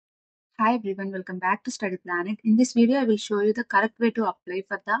Hi everyone, welcome back to Study Planet. In this video, I will show you the correct way to apply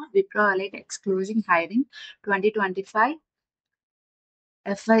for the Wipro Elite exclusive hiring 2025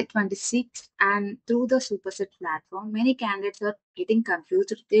 FY26 and through the Superset platform. Many candidates are getting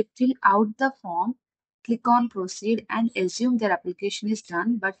confused. They fill out the form, click on proceed and assume their application is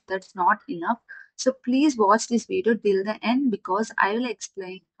done, but that's not enough. So please watch this video till the end because I will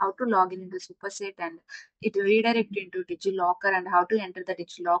explain how to log in into Superset and it redirect into DigiLocker and how to enter the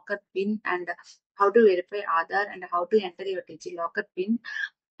DigiLocker pin and how to verify Aadhaar and how to enter your DigiLocker pin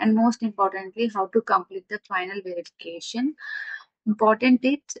and most importantly how to complete the final verification. Important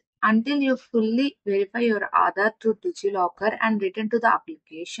tips: until you fully verify your Aadhaar through DigiLocker and return to the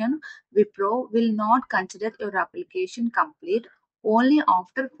application, Wipro will not consider your application complete. Only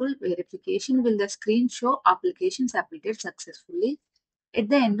after full verification will the screen show application submitted successfully. At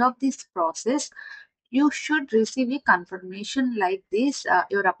the end of this process, you should receive a confirmation like this.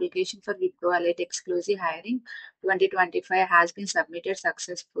 Your application for Wipro Elite exclusive hiring 2025 has been submitted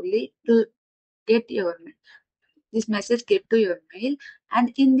successfully. To get your this message get to your mail,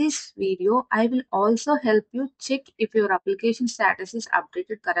 and in this video I will also help you check if your application status is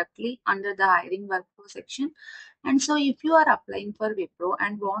updated correctly under the hiring workflow section. And so if you are applying for Wipro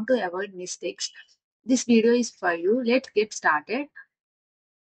and want to avoid mistakes, this video is for you. Let's get started.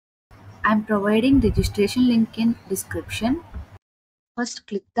 I'm providing registration link in description. First,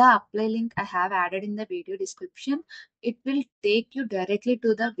 click the apply link I have added in the video description. It will take you directly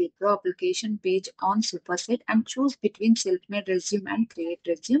to the Wipro application page on Superset and choose between self-made resume and create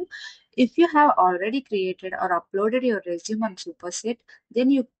resume. If you have already created or uploaded your resume on Superset, then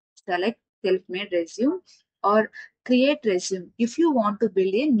you select self-made resume or create resume. If you want to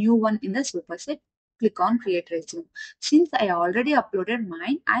build a new one in the Superset, click on create resume. Since I already uploaded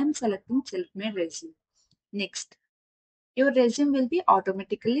mine, I am selecting self-made resume. Next, your resume will be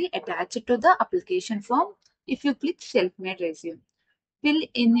automatically attached to the application form if you click self-made resume. Fill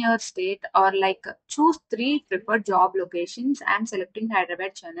in your state or choose three preferred job locations. I am selecting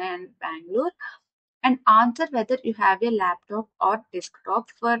Hyderabad, Chennai and Bangalore, and answer whether you have a laptop or desktop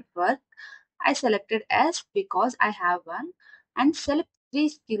for work. I selected S because I have one, and select three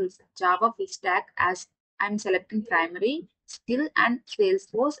skills Java full stack as I'm selecting primary skill and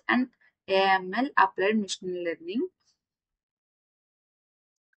Salesforce and AML applied machine learning.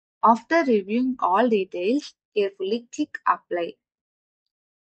 After reviewing all details, carefully click apply.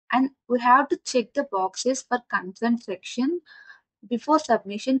 And we have to check the boxes for consent section. Before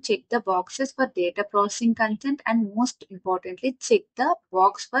submission, check the boxes for data processing consent and most importantly, check the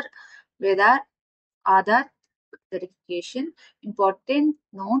box for whether Aadhaar verification. Important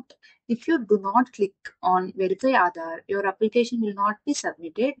note, if you do not click on verify Aadhaar, your application will not be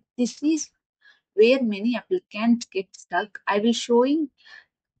submitted. This is where many applicants get stuck. I will showing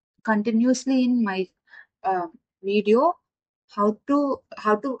continuously in my uh, video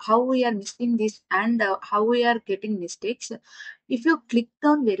how we are missing this and how we are getting mistakes. If you click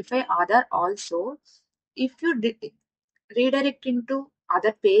on verify Aadhaar also, if you redirect into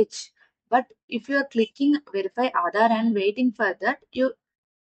other page, but if you are clicking verify Aadhaar and waiting for that, you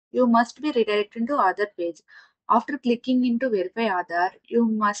must be redirected to other page. After clicking into verify Aadhaar,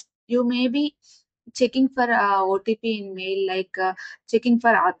 you may be checking for OTP in mail, checking for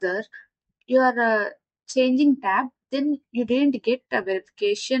Aadhaar. You are changing tab, then you didn't get a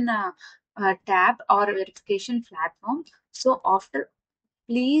verification tab or verification platform. So after,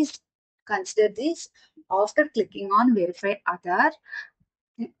 please consider this. After clicking on verify Aadhaar,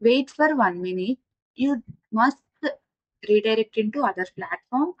 wait for 1 minute. You must redirect into other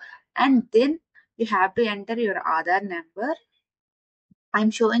platform, and then you have to enter your Aadhaar number. I'm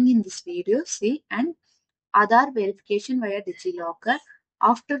showing in this video, see, and Aadhaar verification via DigiLocker.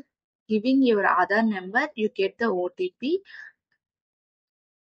 After giving your Aadhaar number, you get the OTP.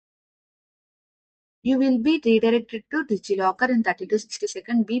 You will be redirected to DigiLocker in 30 to 60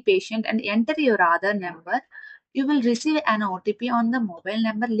 seconds. Be patient and enter your Aadhaar number. You will receive an OTP on the mobile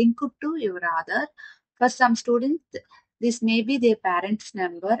number linked to your Aadhaar. For some students, this may be their parent's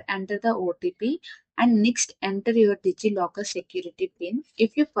number. Enter the OTP and next enter your DigiLocker security PIN.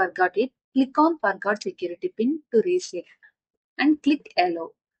 If you forgot it, click on Forgot Security PIN to reset and click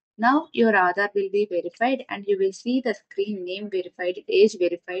Allow. Now your Aadhaar will be verified and you will see the screen name verified, age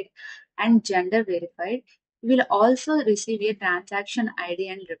verified and gender verified. You will also receive a transaction ID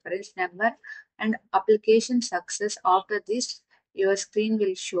and reference number and application success. After this, your screen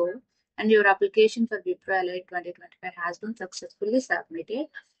will show and your application for Wipro Elite 2025 has been successfully submitted.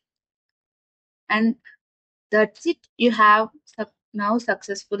 And that's it. You have now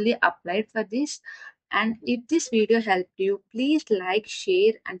successfully applied for this. And if this video helped you, please like,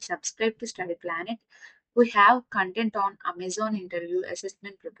 share, and subscribe to Study Planet. We have content on Amazon interview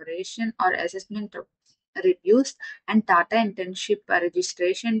assessment preparation or assessment reviews and Tata internship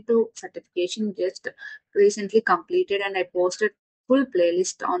registration to certification just recently completed, and I posted full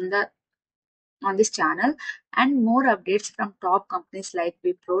playlist on this channel, and more updates from top companies like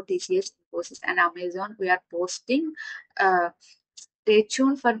Wipro, TCS, Infosys, and Amazon. We are posting. Stay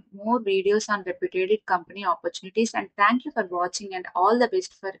tuned for more videos on reputed company opportunities. And thank you for watching, and all the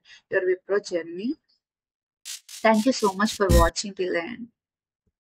best for your Wipro journey. Thank you so much for watching till the end.